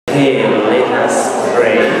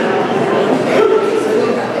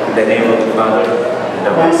Father, and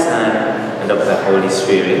of the Son, and of the Holy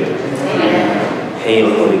Spirit. Amen. Hail,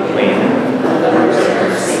 Holy Queen,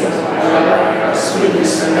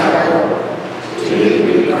 sweetness and our hope. To you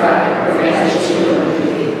we cry, revenge to you.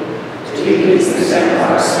 To you is the send of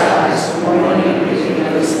our sighs, mourning and weeping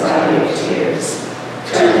of this valley of tears.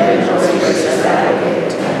 Turn then towards us as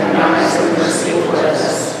advocate, and the eyes of mercy towards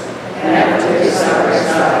us. And after this our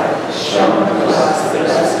exile, show unto us the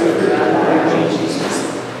blessed fruit of our Lord Jesus.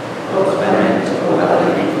 O clement, O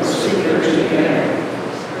loving, speaker to the air,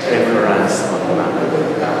 pray for us, O Mother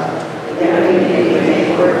of God, that we may be made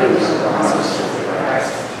worthy of the promise of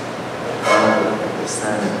Christ. The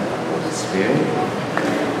Son and the Holy Spirit.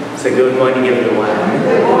 So good morning, everyone.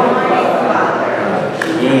 Good morning, Father.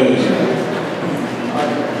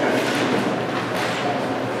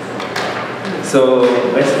 So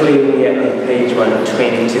basically we are on page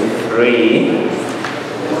 123,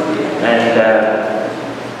 and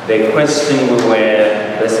the question we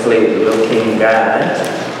were basically looking at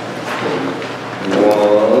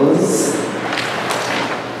was,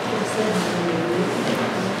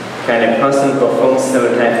 can a person perform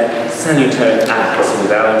salutary acts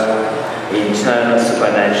without internal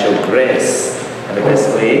supernatural grace? And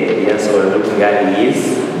basically the answer we're looking at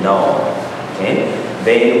is no. Okay?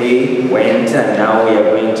 Then we went, and now we are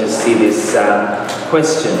going to see this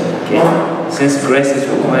question. Okay? Since grace is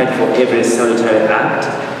required for every salutary act,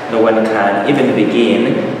 no one can even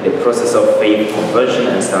begin the process of faith, conversion,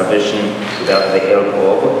 and salvation without the help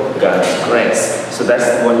of God's grace. So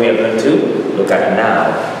that's what we are going to look at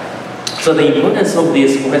now. So the importance of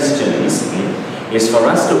these questions is for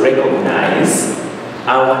us to recognize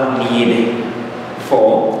our need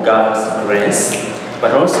for God's grace,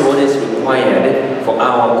 but also what is required for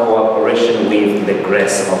our cooperation with the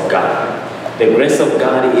grace of God. The grace of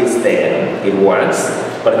God is there, it works,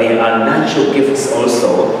 but there are natural gifts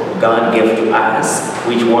also God gave to us,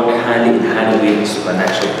 which work hand in hand with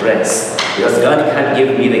supernatural grace. Because God can't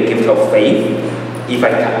give me the gift of faith if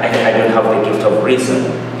I don't have the gift of reason,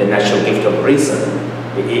 the natural gift of reason.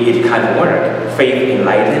 It can't work. Faith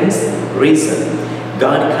enlightens reason.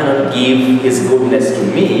 God cannot give His goodness to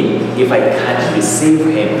me if I can't receive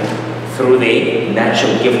Him through the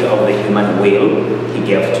natural gift of the human will He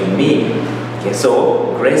gave to me. Okay,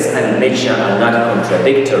 so grace and nature are not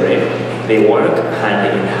contradictory. They work hand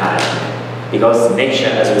in hand. Because nature,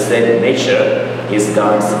 as we said, nature is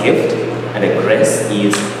God's gift, and the grace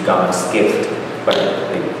is God's gift. But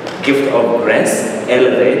the gift of grace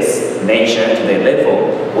elevates nature to the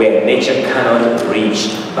level where nature cannot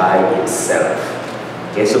reach by itself.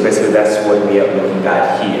 Okay, so basically that's what we are looking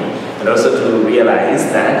at here. And also to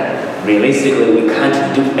realize that realistically we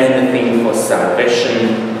can't do anything for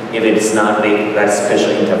salvation if it is not that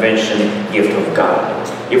special intervention gift of God.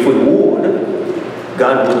 If we would,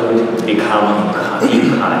 God would become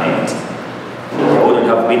incarnate. There wouldn't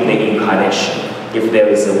have been the incarnation. If there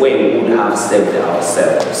is a way, we would have saved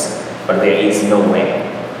ourselves. But there is no way.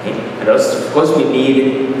 Okay? And also, of course, we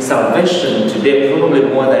need salvation today, probably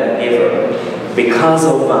more than ever, because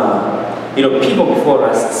of people before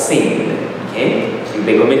us sinned. Okay?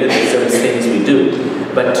 They committed the same sins we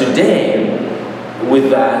do. But today, with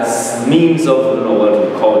the means of what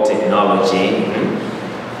we call technology,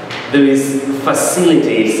 there is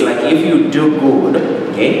facilities. Like if you do good,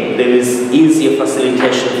 okay, there is easier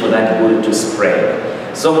facilitation for that good to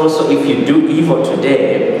spread. So also if you do evil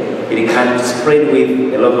today, it can spread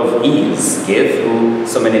with a lot of ease, okay, through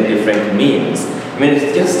so many different means. I mean,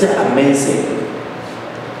 it's just amazing.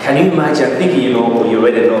 Can you imagine? I think you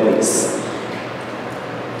already know this.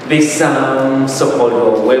 This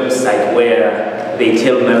so-called website where they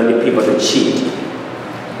tell the people to cheat.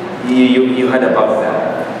 You heard about that?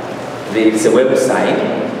 It's a website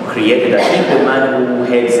created. I think the man who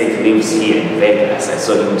heads it lives here in Vegas. I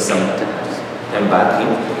saw him some time back.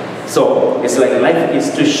 So it's like life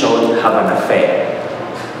is too short to have an affair.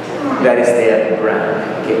 That is their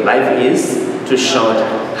brand. Okay, life is too short to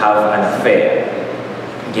have an affair.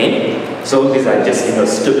 Okay, so these are just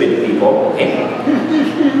stupid people. Okay,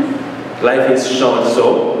 life is short,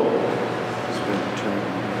 so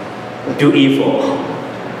do evil.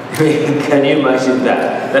 Can you imagine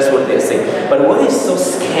that? That's what they're saying. But what is so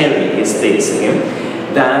scary is this,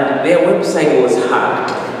 that their website was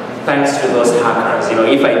hacked thanks to those hackers.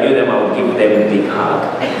 If I knew them, I would give them a big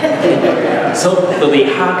hug. So they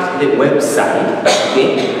hacked the website,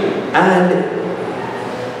 okay? And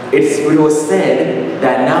it was said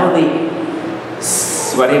that now the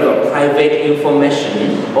private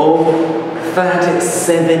information of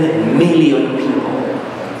 37 million people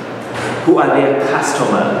who are their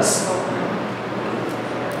customers.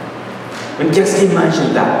 And just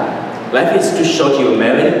imagine that. Life is too short, you're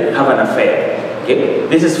married, have an affair. Okay?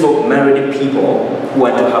 This is for married people who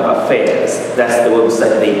want to have affairs. That's the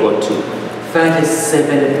website they go to.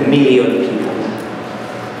 37 million people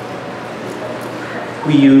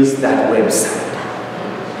who use that website.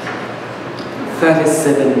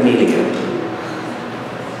 37 million.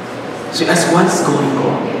 So that's what's going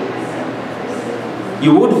on.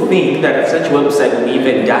 You would think that if such website would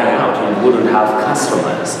even die out, you wouldn't have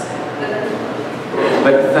customers.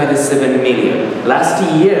 But 37 million. Last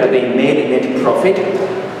year they made a net profit.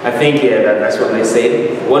 I think that's what they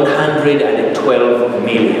said. $112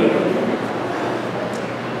 million.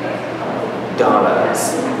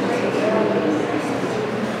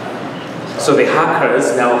 So the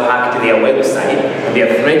hackers now hacked their website and they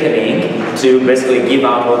are threatening to basically give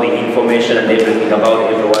out all the information and everything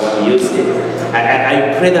about everyone who used it.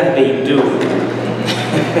 I pray that they do.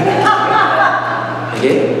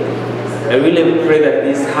 Okay? I really pray that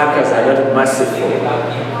these hackers are not merciful.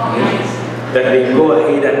 That they go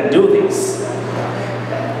ahead and do this.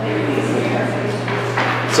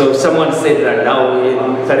 So someone said that now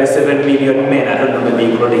 37 million men, I don't know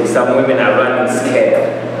maybe including some women, are running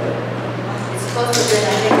scared. Supposed to be, I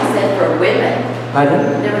think it said for women. Pardon?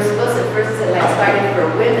 They were supposed to first say like starting for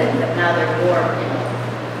women, but now they're more,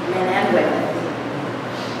 men and women.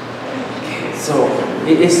 So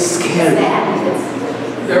it is scary.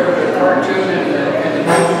 There was a cartoon in the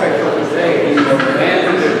newspaper today. The man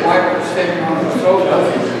with his wife was sitting on the sofa,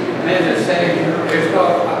 and then is saying,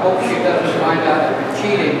 I hope she doesn't find out that we're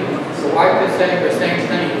cheating. The wife is saying the same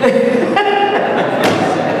thing.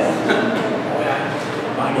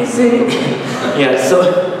 Yeah,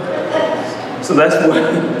 so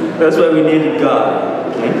that's why we need God.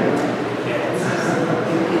 Okay?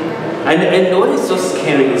 And what is so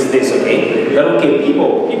scary is this, okay? That okay,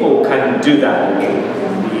 people can do that, okay?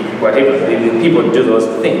 Whatever, people do those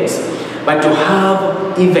things. But to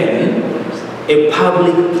have even a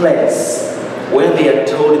public place where they are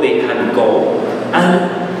told they can go,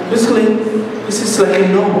 and basically this is like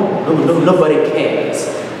normal. Nobody cares.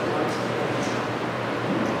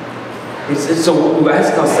 So we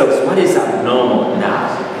ask ourselves, what is abnormal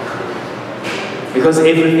now? Because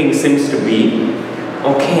everything seems to be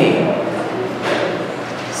okay.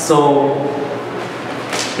 So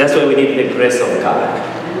that's why we need the grace of God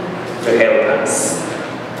to help us.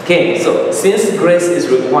 Okay, so since grace is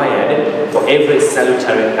required for every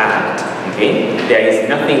salutary act, okay, there is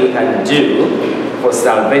nothing we can do for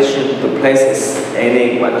salvation to place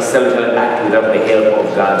any salutary act without the help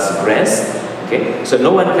of God's grace. Okay? So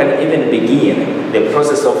no one can even begin the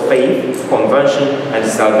process of faith, conversion, and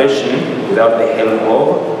salvation without the help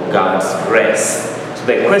of God's grace. So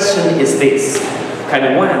the question is this: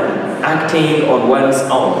 can one, acting on one's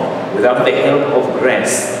own without the help of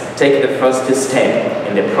grace, take the first step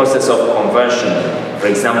in the process of conversion? For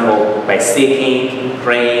example, by seeking,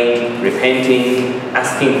 praying, repenting,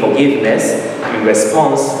 asking forgiveness in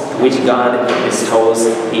response to which God bestows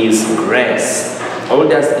His grace. Or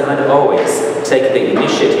does God always take the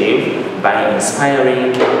initiative by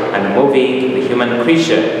inspiring and moving the human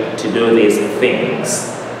creature to do these things?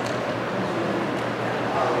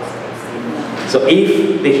 So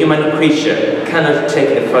if the human creature cannot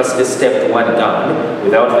take the first step toward God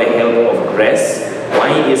without the help of grace,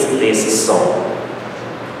 why is this so?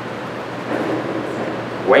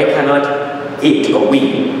 Why cannot it or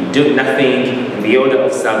we do nothing in the order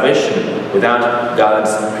of salvation without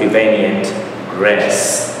God's prevenient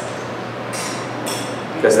grace?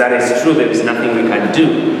 Because that is true, there is nothing we can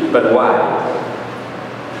do, but why?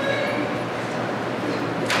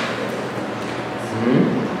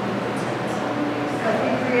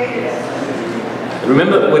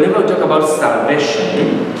 Remember, whenever we talk about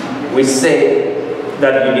salvation, we say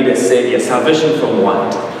that you need a savior. Salvation from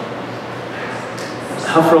what?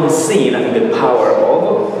 How? From sin and the power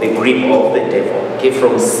of the grip of the devil. Okay,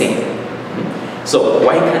 from sin. So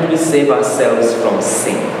why can't we save ourselves from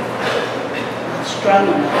sin? Strong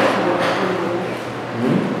enough.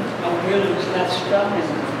 Our will is not strong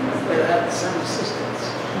enough without some assistance.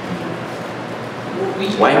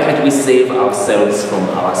 Why can't we save ourselves from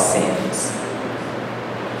our sins?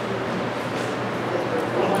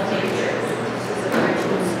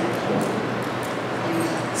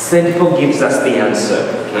 St. Paul gives us the answer.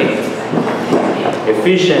 Okay?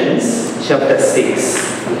 Ephesians chapter 6,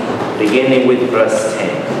 beginning with verse 10.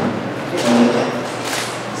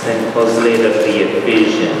 St. Paul's letter to the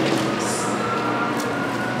Ephesians,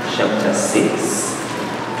 chapter 6,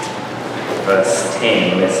 verse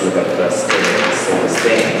 10. Let's look at verse 10. It says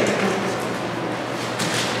there,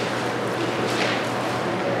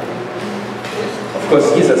 of course,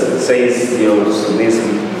 Jesus says,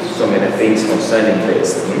 so so many things concerning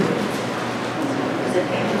this.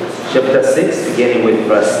 Chapter 6, beginning with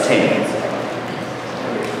verse 10.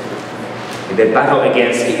 The battle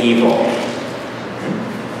against evil.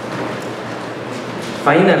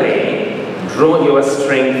 Finally, draw your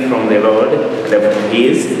strength from the Lord and from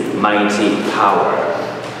His mighty power.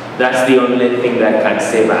 That's the only thing that can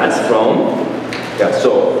save us from.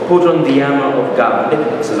 So, put on the armor of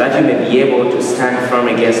God so that you may be able to stand firm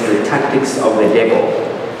against the tactics of the devil.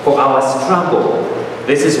 For our struggle,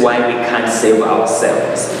 this is why we can't save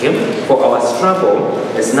ourselves. Okay? For our struggle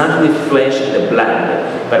is not with flesh and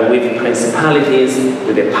blood, but with principalities,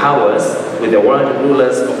 with the powers, with the world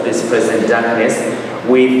rulers of this present darkness,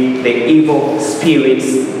 with the evil spirits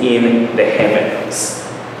in the heavens.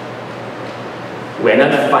 We're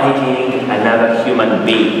not fighting another human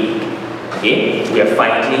being. Okay? We are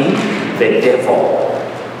fighting the devil.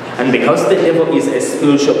 And because the devil is a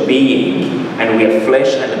spiritual being and we are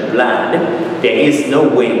flesh and blood, there is no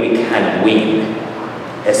way we can win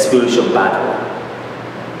a spiritual battle.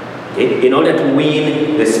 Okay? In order to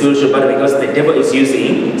win the spiritual battle, because the devil is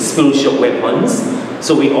using spiritual weapons,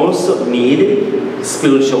 so we also need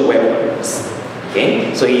spiritual weapons.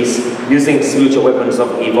 Okay? So he's using spiritual weapons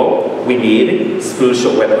of evil. We need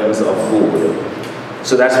spiritual weapons of good.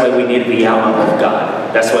 So that's why we need the armor of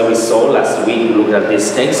God. That's why we saw last week, we looked at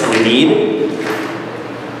this text. We need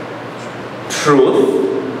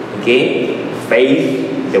truth, okay,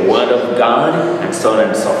 faith, the word of God, and so on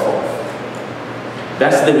and so forth.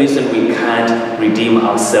 That's the reason we can't redeem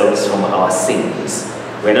ourselves from our sins.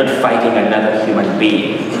 We're not fighting another human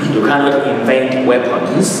being. You cannot invent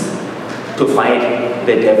weapons to fight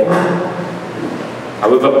the devil.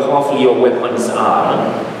 However powerful your weapons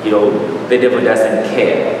are, the devil doesn't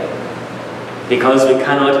care. Because we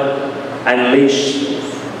cannot unleash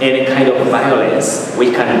any kind of violence, we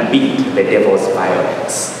can beat the devil's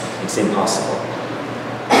violence. It's impossible.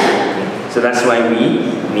 So that's why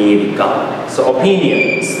we need God. So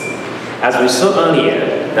opinions. As we saw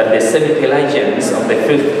earlier, that the semi-Pelagians of the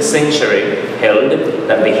 5th century held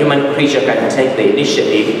that the human creature can take the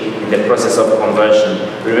initiative in the process of conversion.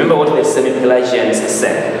 Remember what the semi-Pelagians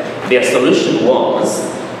said. Their solution was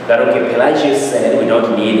that, okay, Pelagius said we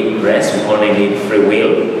don't need grace, we only need free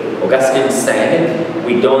will. Augustine said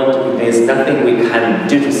there's nothing we can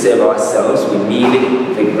do to save ourselves, we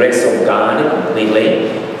need the grace of God completely.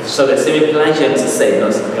 So the semi-Pelagians said, no,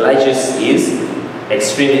 Pelagius is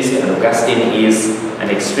extremist and Augustine is an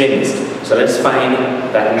extremist. So let's find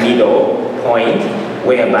that middle point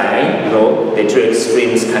whereby the two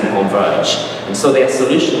extremes can converge. And so their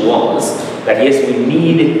solution was that yes, we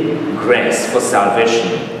need grace for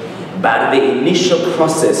salvation, but the initial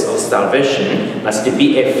process of salvation must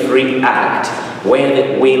be a free act where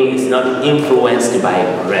the will is not influenced by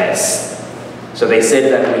grace. So they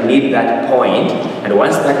said that we need that point, and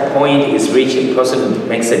once that point is reached, a person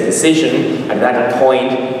makes a decision. At that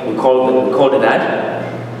point, we called that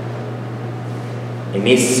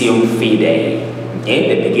initium fidei,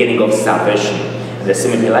 okay? The beginning of salvation. And the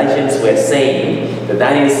semi-Pelagians were saying that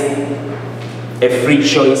that is a free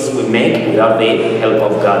choice we make without the help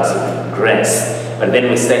of God's grace. But then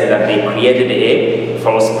we said that they created a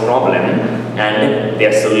false problem, and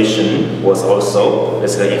their solution was also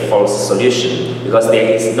basically a false solution, because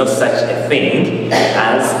there is no such a thing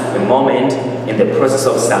as a moment in the process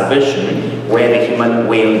of salvation where the human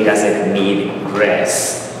will doesn't need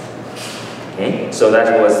grace. Okay? So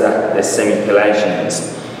that was the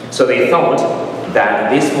semi-Pelagians. So they thought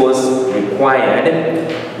that this was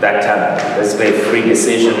required, that basically a free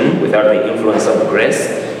decision without the influence of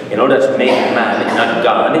grace, in order to make man, not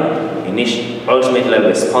God, ultimately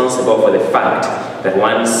responsible for the fact that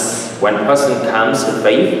once one person comes to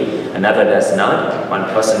faith, another does not. One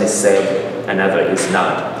person is saved, another is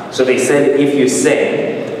not. So they said, if you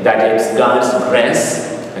say that it's God's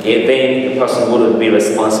grace, okay, then the person wouldn't be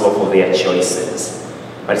responsible for their choices.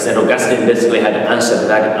 But St. Augustine basically had answered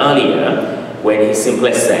that earlier when he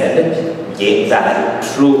simply said, okay, that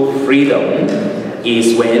true freedom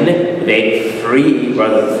is when the free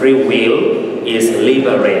will is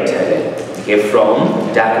liberated, okay,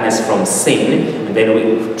 from darkness, from sin, and then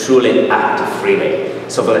we truly act freely.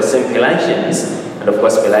 So for the same Pelagians, and of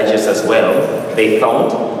course Pelagius as well, they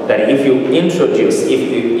thought that if you introduce,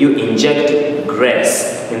 if you inject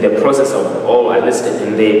grace in the process of, or at least at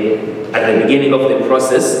the beginning of the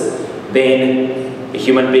process, then a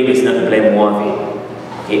human being is not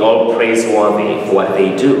blameworthy. He all praiseworthy for what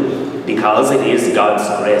they do, because it is God's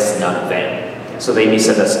grace, not them. So they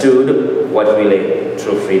misunderstood what really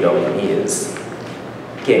true freedom is.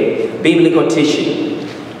 Okay, biblical teaching.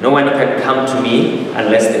 No one can come to me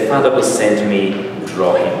unless the Father who sent me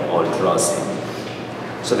draw him or draws him.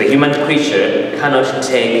 So the human creature cannot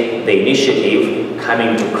take the initiative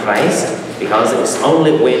coming to Christ, because it's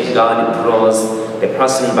only when God draws the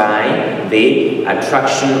person by the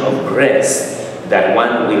attraction of grace that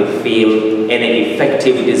one will feel any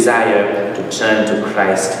effective desire to turn to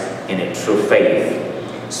Christ in a true faith.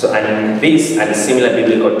 So, and these and similar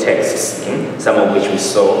biblical texts, some of which we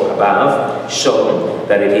saw above, show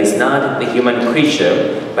that it is not the human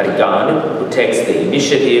creature, but God who takes the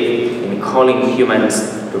initiative in calling humans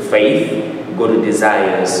to faith, good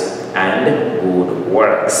desires, and good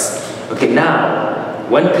works. Okay, now,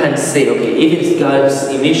 one can say, okay, if it's God's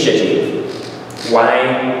initiative,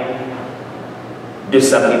 why do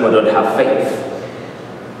some people don't have faith?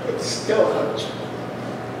 It's still a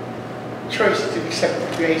choice to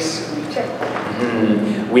accept grace and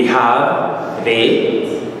reject. We have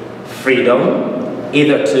the freedom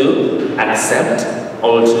either to accept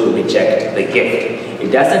or to reject the gift.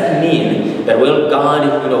 It doesn't mean that, well,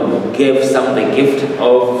 God, gave some the gift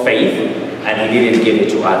of faith and he didn't give it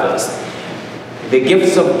to others. The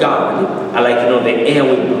gifts of God are like, the air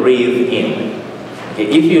we breathe in. Okay,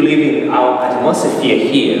 if you live in our atmosphere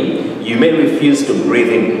here, you may refuse to breathe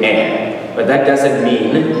in air, but that doesn't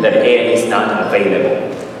mean that air is not available.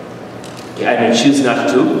 Okay, I may choose not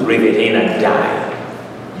to breathe it in and die,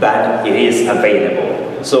 but it is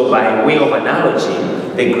available. So by way of analogy,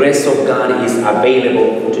 the grace of God is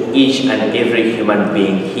available to each and every human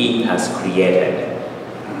being he has created.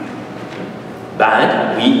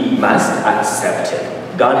 But we must accept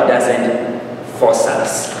it. God doesn't force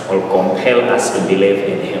us or compel us to believe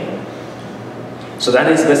in him. So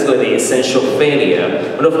that is basically the essential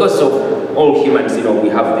failure. But of course, of all humans, we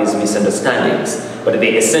have these misunderstandings. But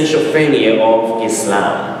the essential failure of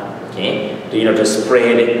Islam, okay, to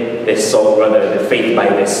spread the sword, rather the faith by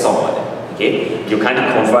the sword. Okay, you can't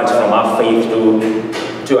convert from our faith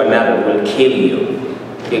to another. Will kill you.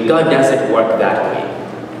 Okay, God doesn't work that way.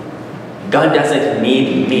 God doesn't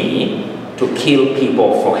need me to kill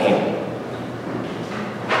people for him.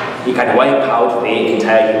 He can wipe out the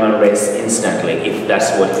entire human race instantly if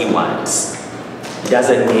that's what he wants. He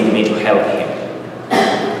doesn't need me to help him.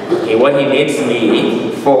 Okay, what he needs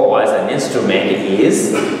me for as an instrument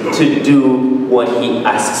is to do what he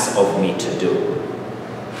asks of me to do.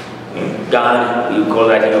 God, you call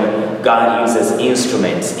that, God uses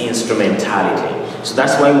instruments, instrumentality. So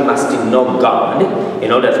that's why we must know God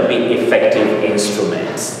in order to be effective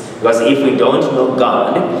instruments. Because if we don't know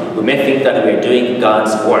God, we may think that we're doing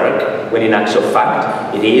God's work, when in actual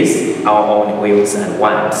fact, it is our own wills and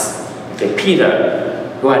wants. Okay,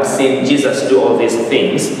 Peter, who had seen Jesus do all these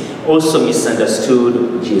things, also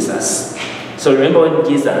misunderstood Jesus. So remember when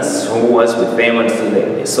Jesus, who was with them until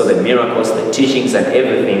they saw the miracles, the teachings and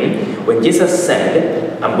everything, when Jesus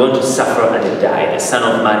said, I'm going to suffer and die, the Son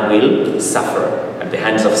of Man will suffer at the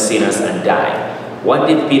hands of sinners and die. What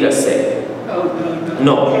did Peter say?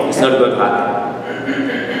 No, it's not going to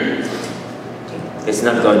happen. It's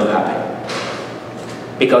not going to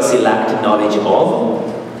happen. Because he lacked knowledge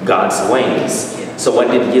of God's ways. So what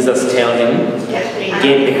did Jesus tell him?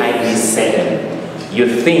 Get behind me, Satan. You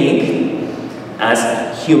think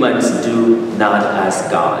as humans do, not as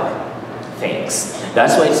God thinks.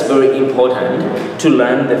 That's why it's very important to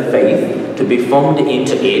learn the faith, to be formed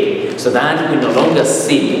into it, so that we no longer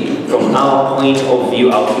see from our point of view,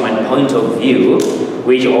 our human point of view,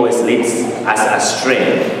 which always leads us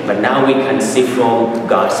astray, but now we can see from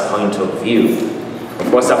God's point of view. Of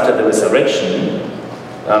course, after the resurrection,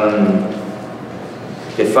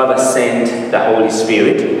 the Father sent the Holy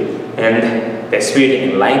Spirit, and the Spirit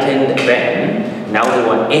enlightened them. Now they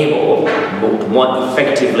were able to more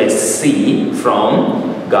effectively see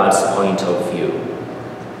from God's point of view.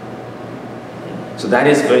 So that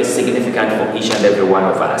is very significant for each and every one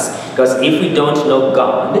of us. Because if we don't know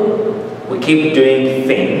God, we keep doing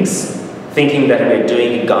things thinking that we're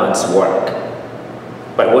doing God's work.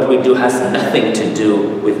 But what we do has nothing to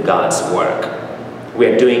do with God's work.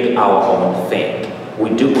 We're doing our own thing. We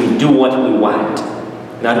do what we want,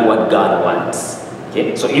 not what God wants.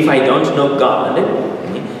 Okay? So if I don't know God,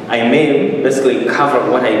 I may basically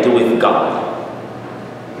cover what I do with God.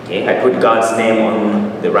 Okay? I put God's name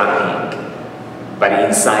on the wrapping, but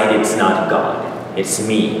inside it's not God, it's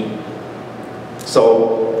me.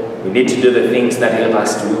 So we need to do the things that help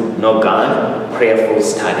us to know God: prayerful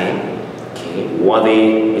study, okay,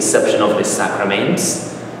 worthy reception of the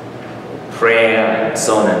sacraments, prayer, and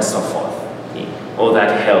so on and so forth. Okay. All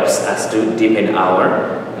that helps us to deepen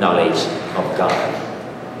our knowledge of God.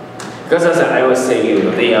 Because as I always say,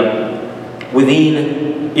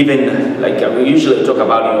 within, even like we usually talk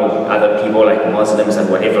about, other people like Muslims and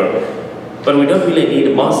whatever, but we don't really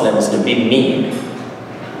need Muslims to be mean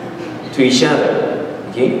to each other.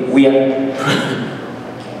 Okay, we are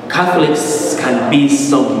Catholics can be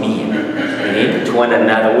so mean, okay, to one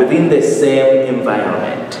another within the same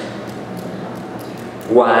environment.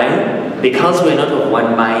 Why? Because we're not of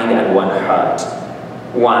one mind and one heart.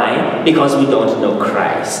 Why? Because we don't know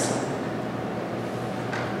Christ.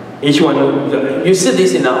 Each one, you see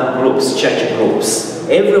this in our groups, church groups,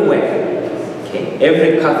 everywhere. Okay?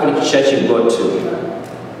 Every Catholic church you go to,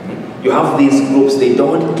 you have these groups, they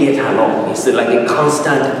don't get along. It's like a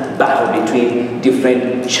constant battle between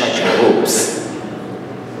different church groups.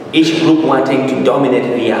 Each group wanting to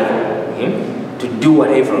dominate the other, okay? To do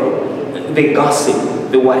whatever, the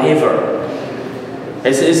gossip, the whatever.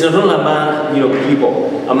 It's not only among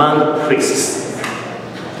people, among priests,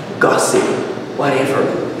 gossip,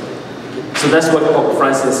 whatever. So that's what Pope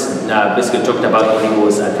Francis basically talked about when he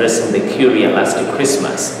was addressing the Curia last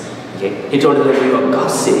Christmas. Okay? He told them you are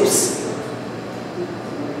gossips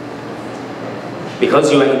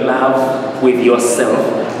because you are in love with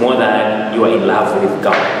yourself more than you are in love with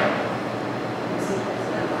God.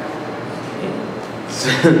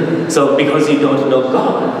 Okay? So because you don't know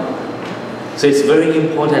God. So it's very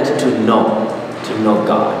important to know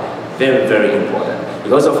God. Very, very important.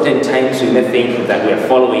 Because oftentimes we may think that we are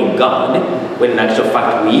following God, when in actual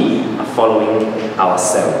fact we are following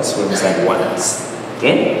ourselves, whims and wants.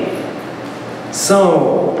 Okay?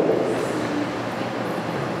 So,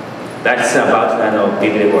 that's about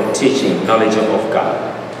biblical teaching, knowledge of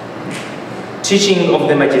God. Teaching of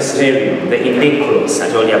the magisterium, the Indicros, I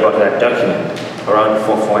told you about that document, around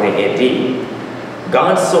 440 AD.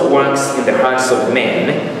 God so works in the hearts of men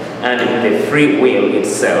and in the free will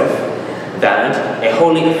itself that a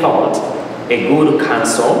holy thought, a good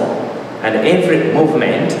counsel, and every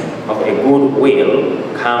movement of a good will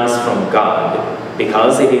comes from God,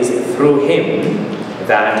 because it is through Him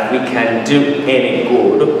that we can do any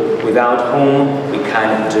good, without whom we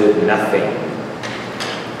can do nothing.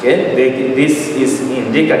 Okay? This is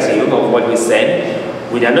indicative of what we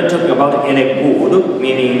said. We are not talking about any good,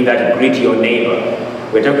 meaning that greet your neighbor.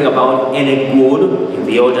 We're talking about any good in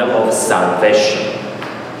the order of salvation.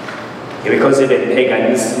 Because even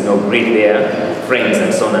pagans, greet their friends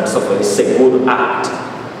and so on and so forth. It's a good act,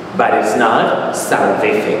 but it's not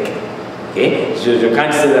salvific. Okay? So you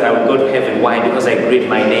can't say that I will go to heaven. Why? Because I greet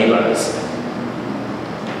my neighbors.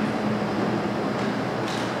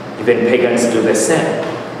 Even pagans do the same.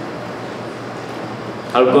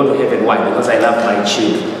 I'll go to heaven. Why? Because I love my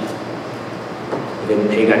children. Even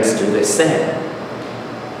pagans do the same.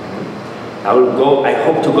 I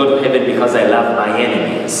hope to go to heaven because I love my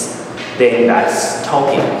enemies. Then that's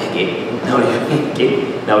talking. Okay?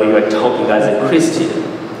 Now you are talking as a Christian.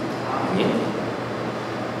 Okay?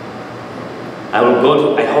 I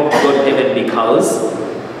hope to go to heaven because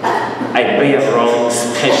I bear wrongs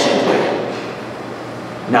patiently.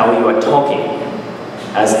 Now you are talking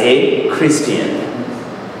as a Christian.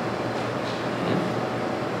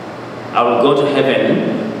 I will go to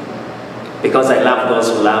heaven because I love those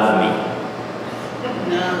who love me.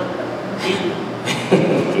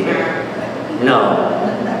 No.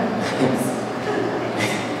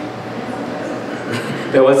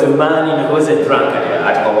 There was a man who was a drunkard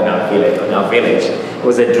at home in our village. He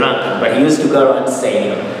was a drunkard, but he used to go around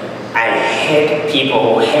saying, I hate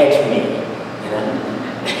people who hate me.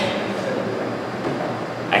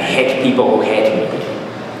 I hate people who hate me.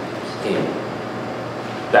 Okay.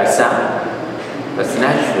 That's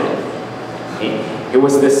natural. Okay. He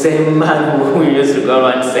was the same man who used to go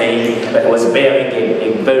around saying that was bearing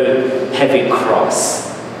a very heavy cross.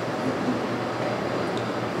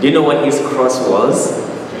 Do you know what his cross was?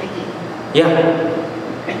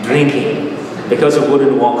 Yeah, drinking, because he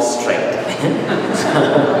wouldn't walk straight.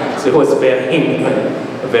 So he was bearing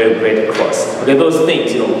a very great cross. Okay, those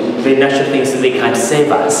things, the natural things, they can't save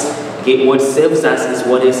us. Okay, what saves us is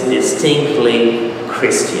what is distinctly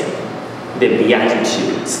Christian, the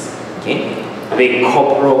Beatitudes. Okay, the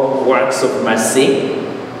corporal works of mercy,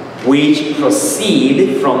 which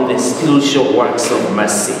proceed from the spiritual works of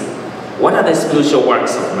mercy. What are the spiritual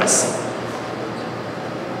works of mercy?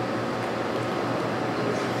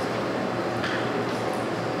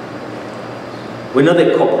 We know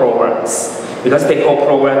the corporal works, because the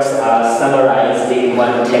corporal works are summarized in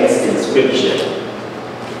one text in Scripture.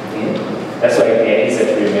 Okay? That's why they're easy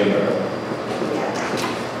to remember.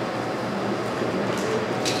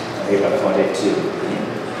 I found it too.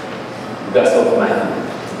 Gospel of Matthew.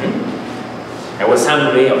 I was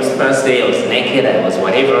hungry, I was thirsty, I was naked, I was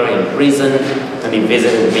whatever, in prison, and and he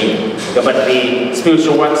visited me. But the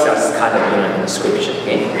spiritual works are scattered in the scripture.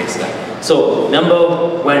 Okay, next slide. So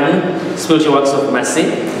number 1, spiritual works of mercy.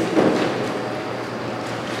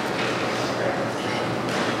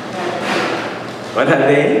 What are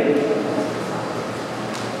they?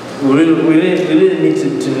 We really need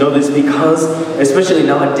to know this, because especially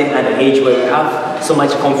nowadays and age where we have so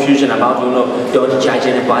much confusion about, don't judge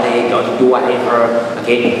anybody, don't do whatever,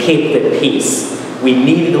 okay, keep the peace. We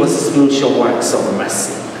need those spiritual works of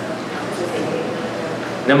mercy.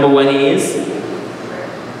 Number 1 is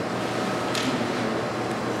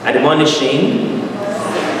admonishing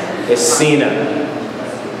a sinner.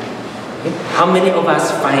 Okay. How many of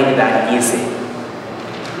us find that easy?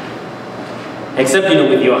 Except,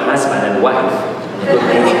 with your husband and wife,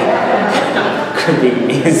 could be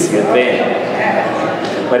easier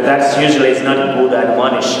there. But that's usually is not good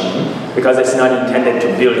admonishing, because it's not intended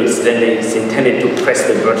to build, it's intended to press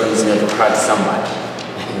the buttons, to hurt somebody.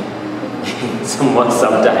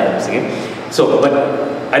 Sometimes. Okay? So, but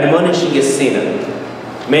admonishing a sinner.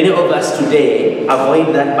 Many of us today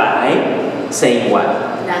avoid that by saying what?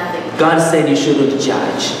 Nothing. God said you shouldn't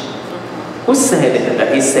judge. Who said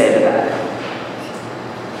that? He said that.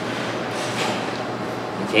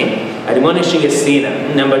 Okay, admonishing a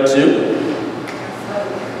sinner. Number 2,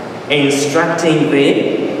 instructing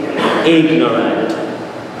the ignorant.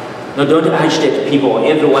 Now, don't agitate people.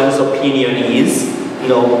 Everyone's opinion is,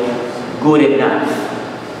 good enough.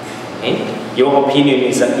 Okay? Your opinion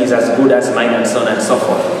is as good as mine, and so on and so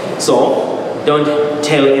forth. So, don't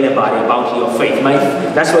tell anybody about your faith.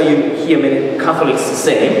 That's why you hear many Catholics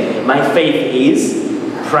say, my faith is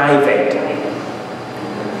private.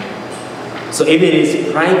 So if it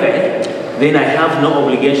is private, then I have no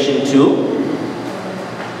obligation to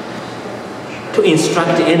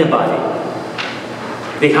instruct anybody.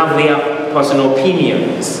 They have their personal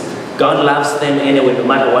opinions. God loves them anyway, no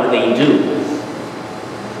matter what they do.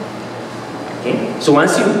 Okay? So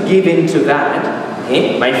once you give in to that,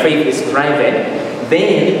 okay, my faith is private,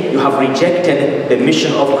 then you have rejected the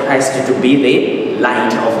mission of Christ to be the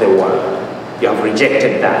light of the world. You have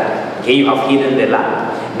rejected that. Okay? You have hidden the light.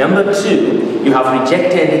 Number 2, you have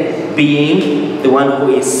rejected being the one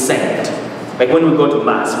who is sent. Like when we go to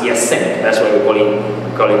Mass, we are sent. That's why we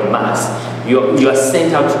call it Mass. You are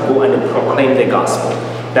sent out to go and proclaim the gospel.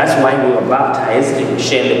 That's why we were baptized, to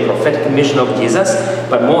share the prophetic mission of Jesus,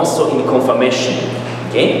 but more so in confirmation,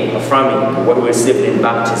 okay, affirming what we received in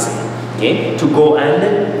baptism, okay, to go and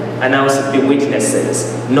announce, be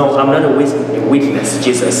witnesses. No, I'm not a witness,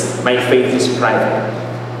 Jesus. My faith is private.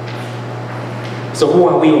 So who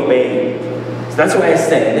are we obeying? So that's why I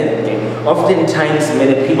said, okay, oftentimes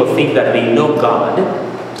many people think that they know God,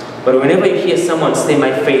 but whenever you hear someone say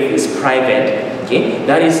my faith is private, okay,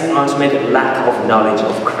 that is ultimate lack of knowledge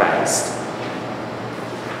of Christ.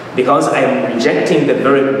 Because I am rejecting the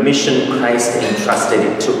very mission Christ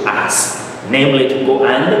entrusted to us, namely to go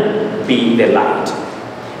and be the light.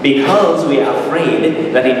 Because we are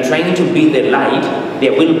afraid that in trying to be the light,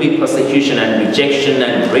 there will be persecution and rejection,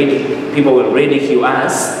 and people will ridicule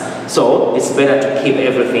us. So it's better to keep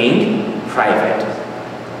everything private.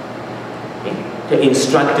 Okay? To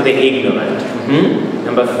instruct the ignorant.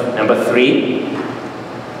 Number 3.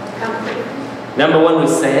 Number 1 we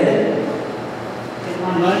said.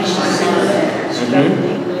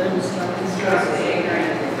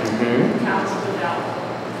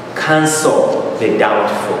 Counsel the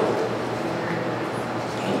doubtful.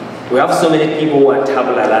 We have so many people who are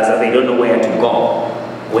tabula rasa, they don't know where to go.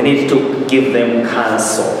 We need to give them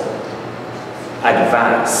counsel,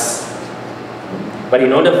 advice. But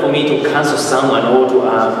in order for me to counsel someone or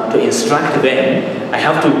to instruct them, I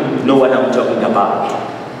have to know what I'm talking about.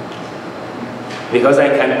 Because I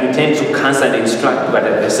can pretend to counsel and instruct, but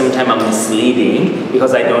at the same time I'm misleading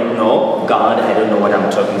because I don't know God, I don't know what I'm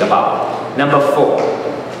talking about. Number 4.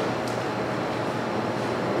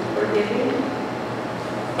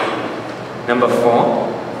 Number 4.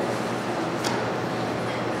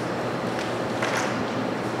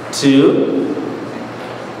 To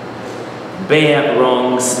bear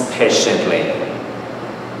wrongs patiently.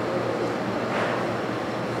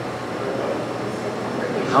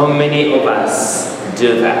 How many of us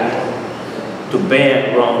do that? To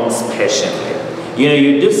bear wrongs patiently.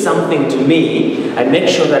 You do something to me, I make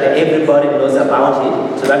sure that everybody knows about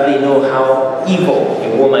it so that they know how evil a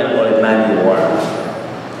woman or a man you are.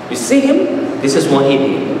 You see him? This is what he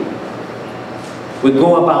did. We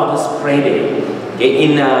go about spreading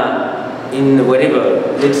in whatever,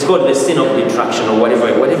 let's call it the sin of detraction or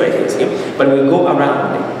whatever it is. Okay? But we go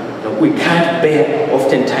around. We can't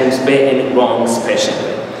oftentimes bear any wrongs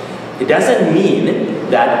patiently. It doesn't mean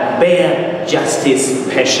that bear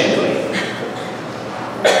justice patiently.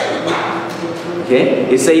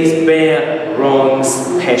 Okay? It says bear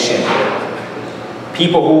wrongs patiently.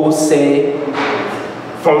 People who say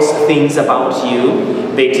false things about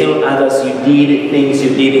you, they tell others you did things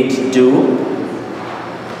you didn't do.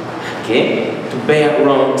 Okay? To bear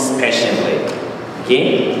wrongs patiently.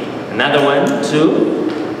 Okay? Another one,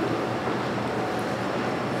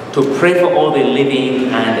 to pray for all the living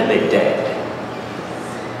and the dead.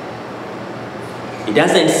 It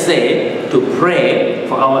doesn't say to pray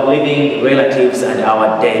for our living relatives and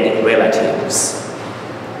our dead relatives.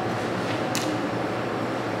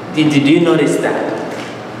 Did you notice that?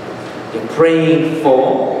 You're praying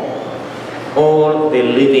for all the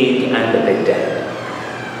living and the dead.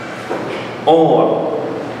 Or,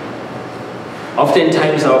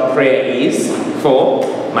 oftentimes our prayer is for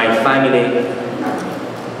my family,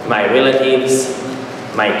 my relatives,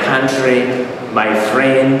 my country, my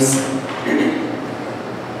friends.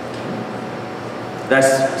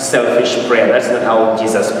 That's selfish prayer. That's not how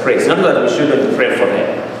Jesus prays. Not that we shouldn't pray for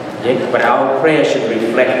them. Okay? But our prayer should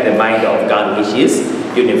reflect the mind of God, which is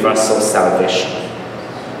universal salvation.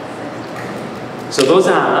 So those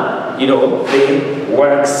are, the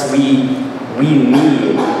works we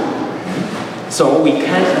need. So we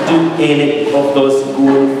can't do any of those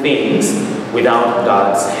good things without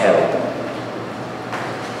God's help.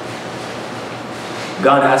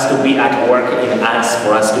 God has to be at work in us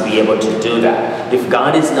for us to be able to do that. If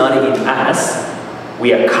God is not in us,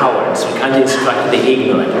 we are cowards. We can't instruct the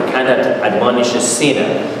ignorant. We can't admonish a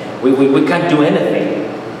sinner. We can't do anything.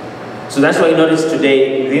 So that's why you notice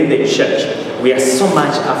today within the church, we are so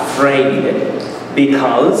much afraid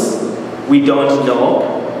because we don't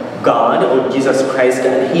know God or Jesus Christ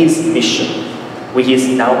and His mission, which is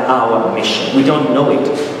now our mission. We don't know it.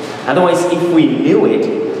 Otherwise, if we knew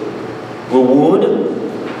it, we would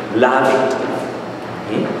love it.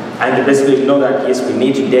 Okay? And basically know that, yes, we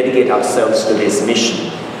need to dedicate ourselves to this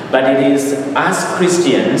mission. But it is us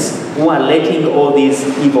Christians who are letting all these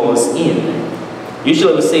evils in.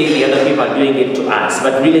 Usually we say the other people are doing it to us,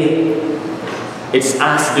 but really it's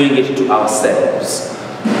us doing it to ourselves.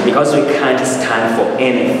 Because we can't stand for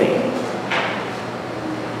anything.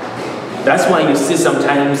 That's why you see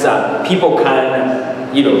sometimes people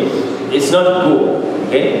can, it's not good.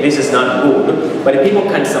 Okay? This is not good. But people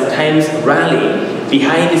can sometimes rally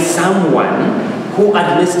behind someone who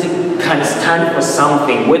at least can stand for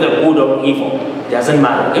something, whether good or evil. It doesn't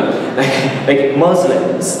matter. Okay? Like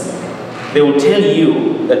Muslims, they will tell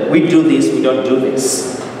you that we do this, we don't do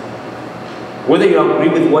this. Whether you agree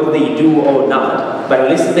with what they do or not, but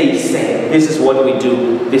at least they say, this is what we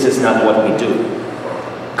do, this is not what we do.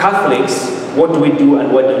 Catholics, what do we do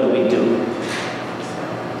and what don't we do?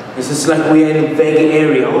 This is like we are in a vague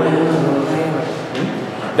area.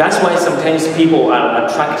 That's why sometimes people are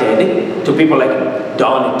attracted to people like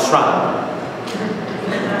Donald Trump.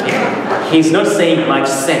 He's not saying much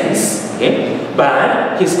sense,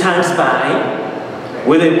 but he stands by,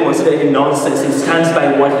 whether you consider it nonsense, he stands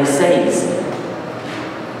by what he says.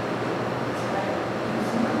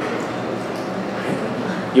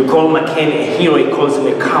 You call McCain a hero, he calls him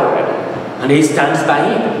a coward, and he stands by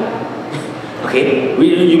him. Okay?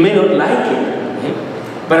 You may not like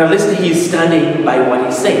it, but at least he is standing by what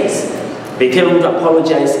he says. They tell him to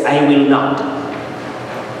apologize, I will not.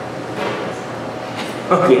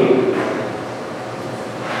 Okay?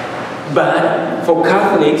 But for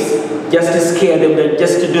Catholics, just to scare them,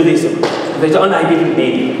 just to do this, they say, oh, I didn't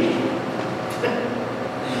need it.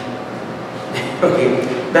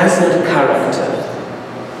 Okay? That's not character.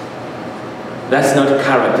 That's not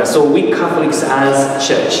character. So we Catholics as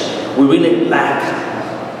church, we really lack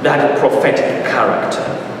that prophetic character.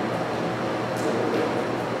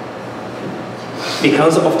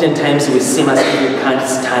 Because oftentimes we seem as if we can't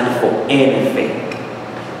stand for anything.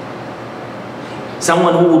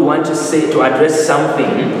 Someone who would want to address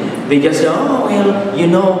something, they just say, oh,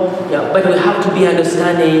 well, but we have to be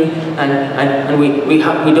understanding and we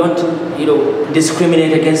don't,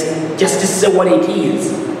 discriminate against, just to say what it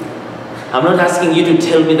is. I'm not asking you to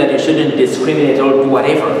tell me that you shouldn't discriminate or do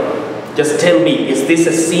whatever. Just tell me, is this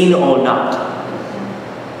a sin or not?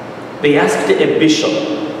 They asked a bishop,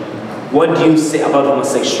 what do you say about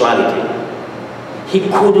homosexuality? He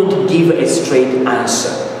couldn't give a straight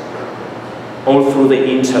answer all through the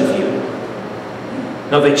interview.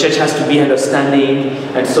 Now the church has to be understanding,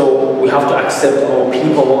 and so we have to accept all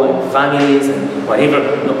people and families and whatever.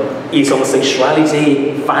 No, is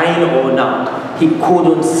homosexuality fine or not? He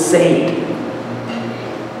couldn't say it.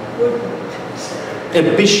 A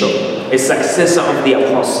bishop, a successor of the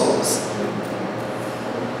apostles.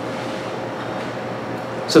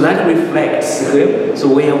 So that reflects so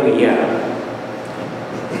where we are.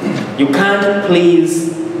 You can't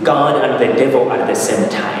please God and the devil at the same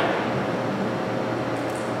time.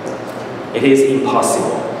 It is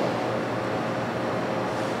impossible.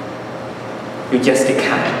 You just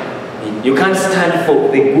can't. You can't stand for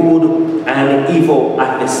the good and evil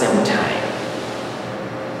at the same time.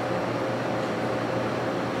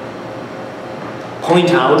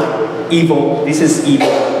 Point out evil, this is evil,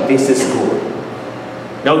 this is good.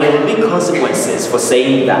 Now there will be consequences for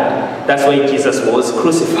saying that. That's why Jesus was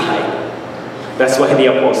crucified. That's why the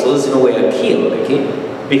apostles were killed,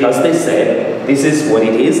 okay? Because they said, this is what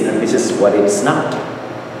it is and this is what it's not.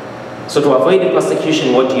 So to avoid the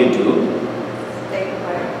persecution, what do?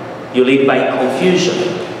 You lead by confusion.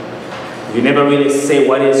 You never really say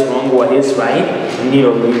what is wrong, what is right, and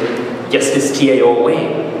you just steer your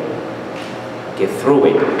way. Get through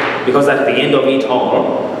it. Because at the end of it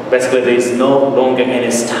all, basically there is no longer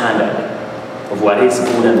any standard of what is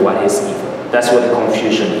good and what is evil. That's what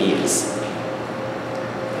confusion is.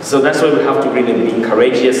 So that's why we have to really be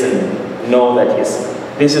courageous and know that yes,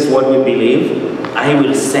 this is what we believe. I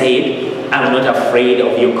will say it. I'm not afraid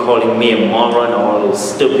of you calling me a moron or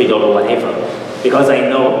stupid or whatever. Because I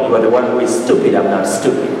know you are the one who is stupid, I'm not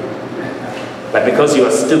stupid. But because you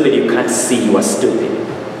are stupid, you can't see you are stupid.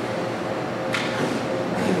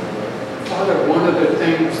 Father, one of the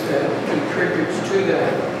things that contributes to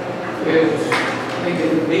that is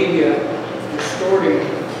maybe the media distorting,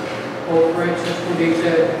 for instance, when he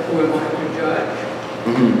said, who am I to judge?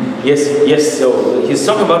 Yes, so he's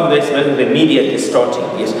talking about this, the media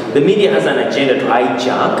distorting. Yes, the media has an agenda to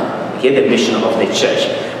hijack the mission of the church.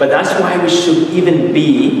 But that's why we should even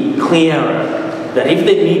be clearer that if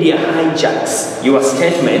the media hijacks your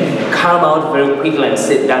statement, come out very quickly and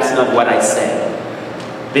say, that's not what I said.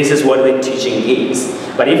 This is what the teaching is.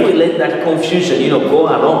 But if we let that confusion, go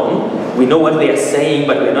along, we know what they are saying,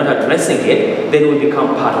 but we're not addressing it, then we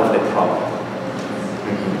become part of the problem.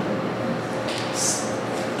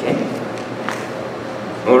 Okay?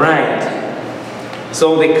 All right.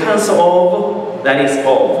 So the council of, that is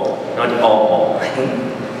of, not all.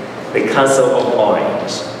 The council of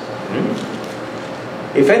Orange.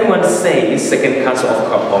 If anyone says, second council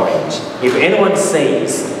of Orange, if anyone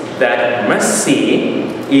says that mercy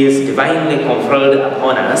is divinely conferred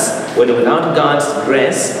upon us when without God's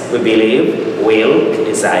grace we believe, will,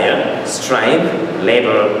 desire, strive,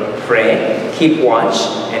 labor, pray, keep watch,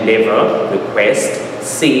 endeavor, request,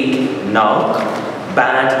 seek, knock,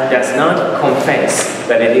 but does not confess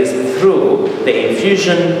that it is through the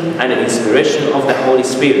infusion and inspiration of the Holy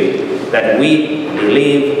Spirit that we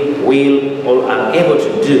believe, will, or are able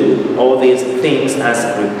to do all these things as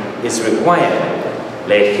is required,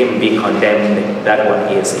 let him be condemned. That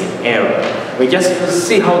one is in error. We just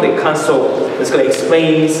see how the council basically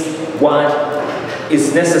explains what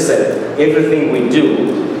is necessary, everything we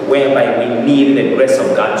do, whereby we need the grace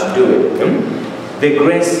of God to do it. The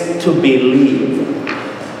grace to believe,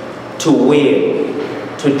 to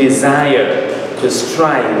will, to desire, to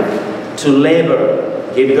strive, to labor,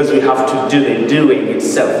 because we have to do the doing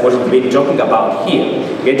itself, what we've been talking about here.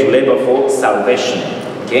 To labor for salvation,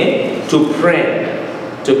 to pray,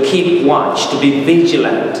 to keep watch, to be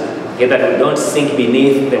vigilant, that we don't sink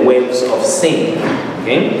beneath the waves of sin,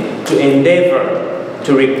 to endeavor,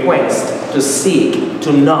 to request, to seek,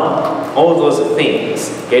 to knock, all those things,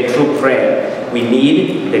 through prayer. We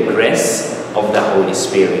need the grace of the Holy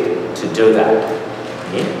Spirit to do that.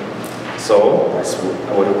 So that's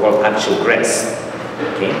what we call actual grace.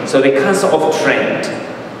 So the Council of Trent.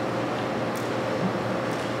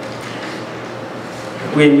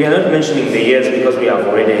 We are not mentioning the years because we have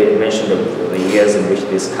already mentioned the years in which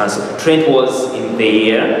this council. Trent was in the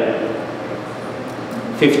year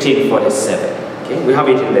 1547. We have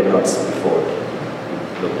it in the notes before.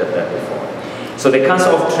 We looked at that before. So the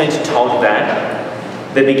Council of Trent taught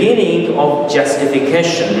that the beginning of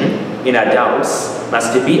justification in adults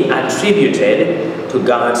must be attributed to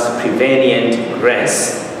God's prevenient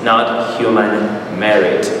grace, not human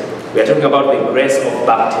merit. We are talking about the grace of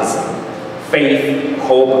baptism. Faith,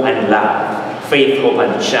 hope, and love. Faith, hope,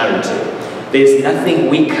 and charity. There's nothing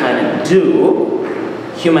we can do,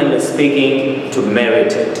 humanly speaking, to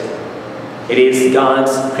merit it. It is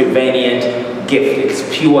God's prevenient gift.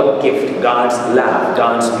 It's pure gift. God's love,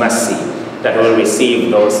 God's mercy that will receive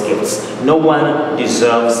those gifts. No one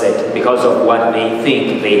deserves it because of what they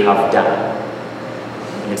think they have done.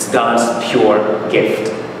 It's God's pure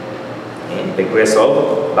gift. And the grace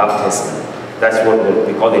of baptism. That's what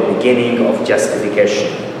we call the beginning of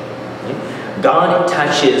justification. God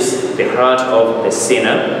touches the heart of the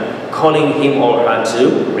sinner, calling him or her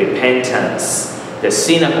to repentance. the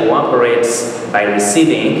sinner cooperates by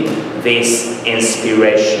receiving this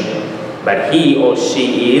inspiration, but he or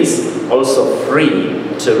she is also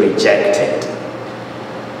free to reject it.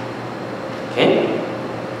 Okay?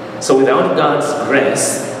 So without God's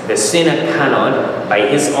grace, the sinner cannot, by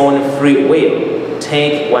his own free will,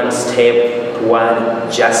 take one step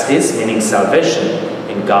toward justice, meaning salvation,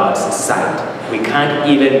 in God's sight. We can't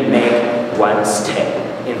even make one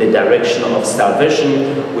step in the direction of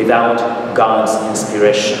salvation without God's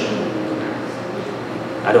inspiration.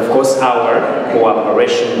 And of course, our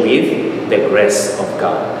cooperation with the grace of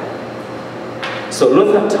God. So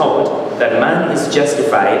Luther taught that man is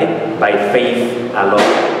justified by faith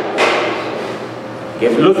alone.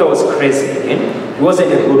 If Luther was crazy, he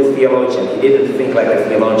wasn't a good theologian. He didn't think like a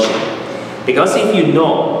theologian. Because if you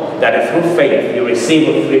know that through faith you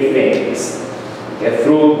receive three things,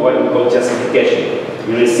 through what we call justification,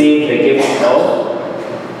 you receive the gift of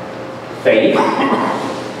faith,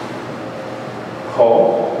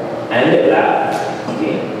 hope, and love,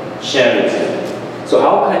 charity. So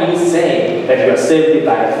how can you say that you are saved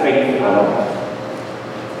by faith alone?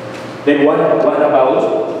 Then what about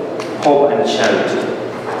hope and charity?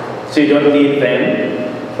 So you don't need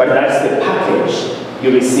them, but that's the package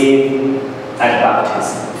you receive at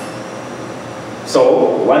baptism. So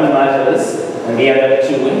one matters and the other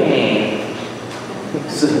two remain.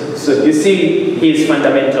 So you see his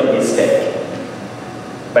fundamental mistake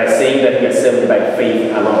by saying that we are saved by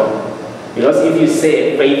faith alone. Because if you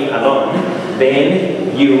say faith alone,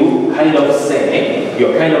 then you're kind of saying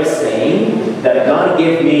that God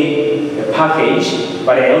gave me a package,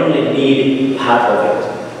 but I only need half of it.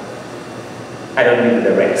 I don't need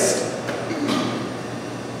the rest.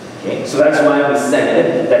 Okay? So that's why we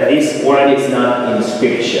said that this word is not in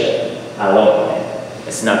Scripture alone.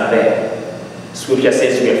 It's not there. Scripture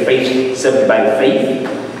says we are saved by faith,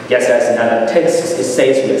 just as another text it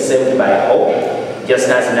says we are saved by hope, just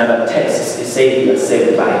as another text it says we are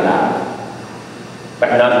saved by love.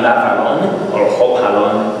 But not love alone, or hope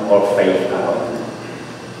alone, or faith alone.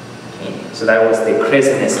 Okay? So that was the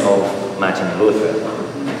craziness of Martin Luther.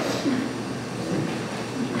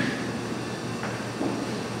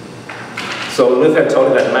 So Luther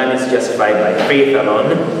taught that man is justified by faith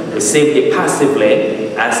alone, received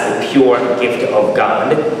passively as a pure gift of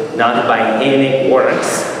God, not by any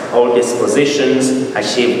works or dispositions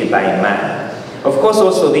achieved by man. Of course,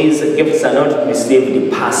 also these gifts are not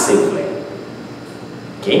received passively.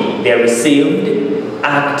 Okay? They are received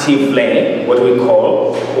actively, what we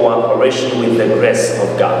call cooperation with the grace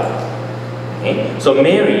of God. Okay? So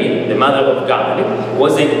Mary, the mother of God,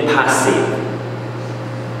 wasn't passive.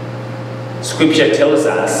 Scripture tells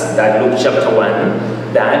us that Luke chapter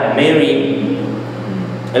 1, that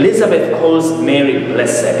Elizabeth calls Mary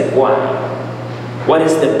blessed. Why? What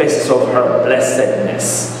is the basis of her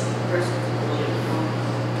blessedness?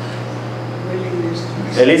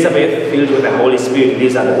 Elizabeth, filled with the Holy Spirit,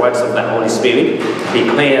 these are the words of the Holy Spirit,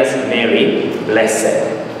 declares Mary blessed.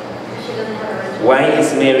 Why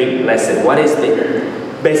is Mary blessed? What is the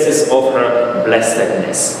basis of her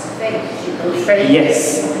blessedness?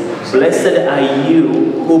 Yes. Blessed are you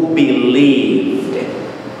who believed.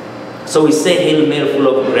 So we say, Hail Mary, full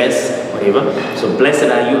of grace, whatever. So blessed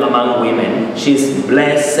are you among women. She's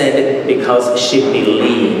blessed because she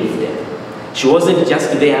believed. She wasn't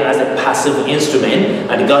just there as a passive instrument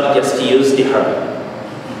and God just used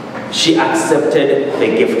her. She accepted the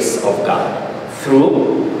gifts of God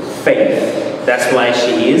through faith. That's why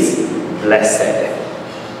she is blessed.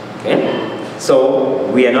 Okay?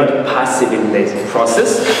 So we are not passive in this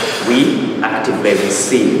process, we actively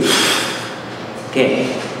receive.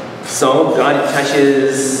 Okay, so God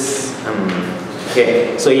touches,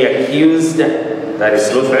 okay, so he accused, that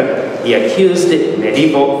is Luther, he accused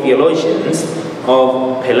medieval theologians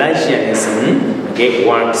of Pelagianism, okay,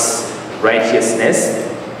 works righteousness,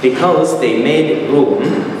 because they made room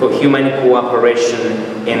for human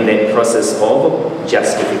cooperation in the process of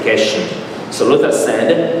justification. So Luther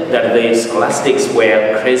said that the scholastics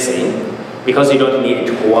were crazy because you don't need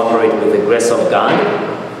to cooperate with the grace of God.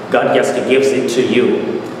 God just gives it to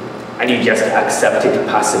you and you just accept it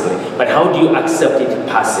passively. But how do you accept it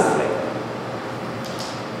passively?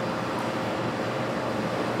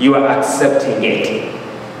 You are accepting it.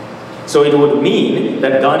 So it would mean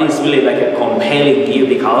that God is really like compelling you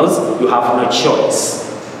because you have no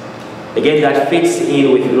choice. Again, that fits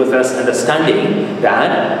in with Luther's understanding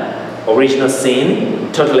that original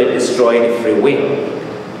sin totally destroyed free will.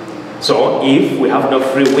 So if we have no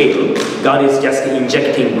free will, God is just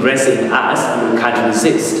injecting grace in us and we can't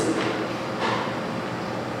resist.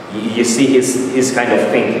 You see his kind of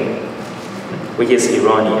thinking, which is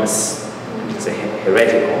erroneous. It's a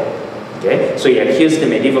heretical. Okay? So he accused the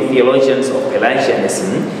medieval theologians of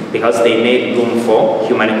Pelagianism because they made room for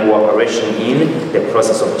human cooperation in the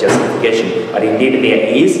process of justification. But indeed there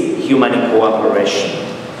is human cooperation.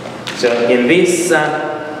 So in this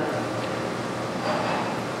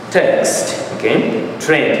text, okay,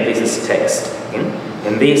 Trent, this is text. Okay?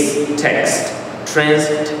 In this text,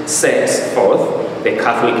 Trent sets forth the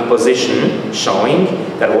Catholic position showing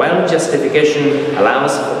that while justification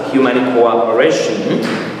allows for human cooperation,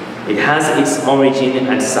 it has its origin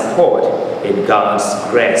and support in God's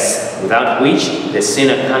grace, without which the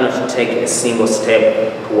sinner cannot take a single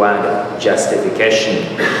step toward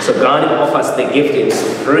justification. So God offers the gift, it's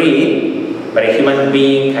free, but a human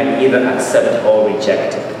being can either accept or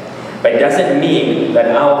reject it. But it doesn't mean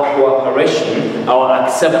that our cooperation, our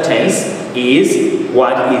acceptance is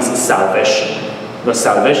what is salvation. No,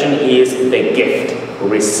 salvation is the gift we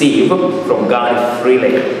receive from God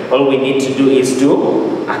freely. All we need to do is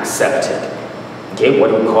to accept it. Okay,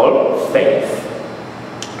 what we call faith.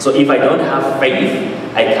 So if I don't have faith,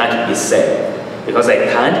 I can't be saved, because I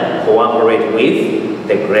can't cooperate with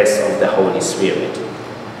the grace of the Holy Spirit.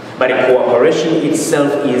 But the cooperation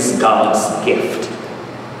itself is God's gift,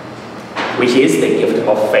 which is the gift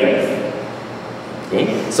of faith.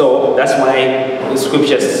 Okay? So that's why the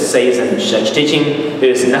scripture says in church teaching, there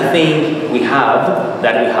is nothing we have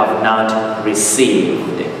that we have not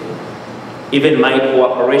received. Even my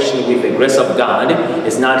cooperation with the grace of God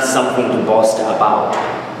is not something to boast about,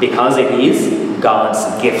 because it is God's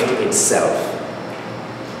gift itself.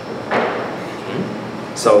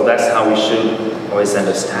 Okay? So that's how we should always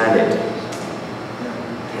understand it.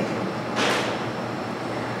 Okay?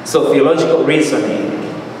 So theological reasoning.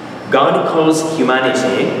 God calls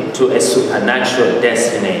humanity to a supernatural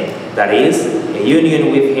destiny, that is, a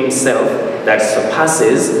union with Himself that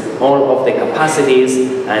surpasses all of the capacities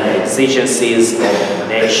and exigencies of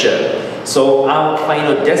nature. So our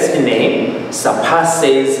final destiny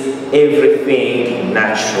surpasses everything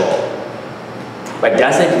natural. But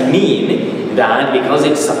doesn't mean that because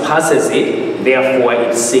it surpasses it, therefore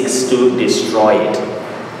it seeks to destroy it.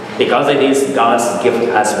 Because it is God's gift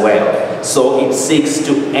as well. So it seeks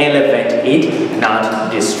to elevate it,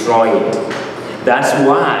 not destroy it. That's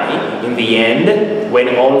why, in the end,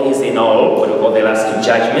 when all is in all, what we call the last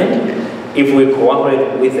judgment, if we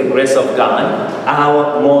cooperate with the grace of God,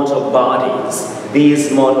 our mortal bodies,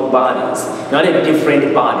 these mortal bodies, not a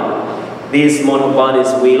different body, these mortal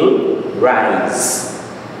bodies will rise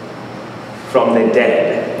from the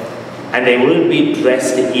dead. And they will be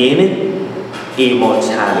dressed in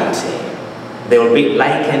immortality. They will be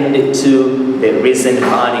likened to the risen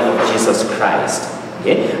body of Jesus Christ.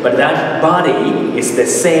 Okay? But that body is the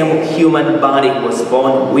same human body he was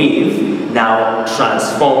born with, now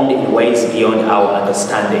transformed in ways beyond our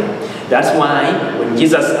understanding. That's why when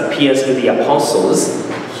Jesus appears to the apostles,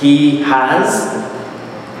 He has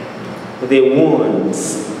the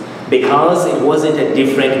wounds, because it wasn't a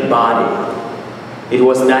different body. It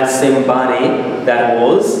was that same body that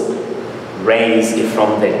was raised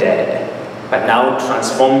from the dead, but now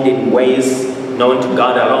transformed in ways known to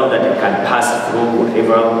God alone, that it can pass through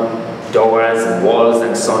whatever doors and walls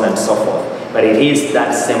and so on and so forth. But it is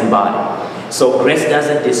that same body. So grace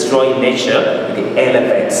doesn't destroy nature, it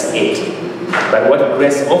elevates it. But what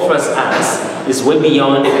grace offers us is way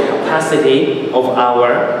beyond the capacity of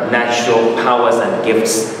our natural powers and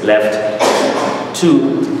gifts left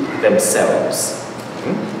to themselves.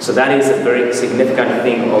 So that is a very significant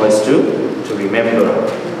thing always to remember.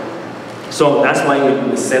 So that's why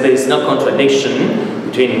we say there is no contradiction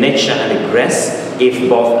between nature and grace if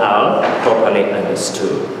both are properly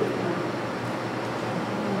understood.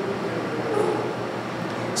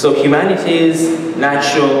 So humanity's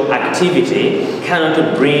natural activity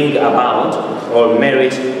cannot bring about or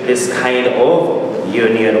merit this kind of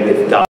union with God.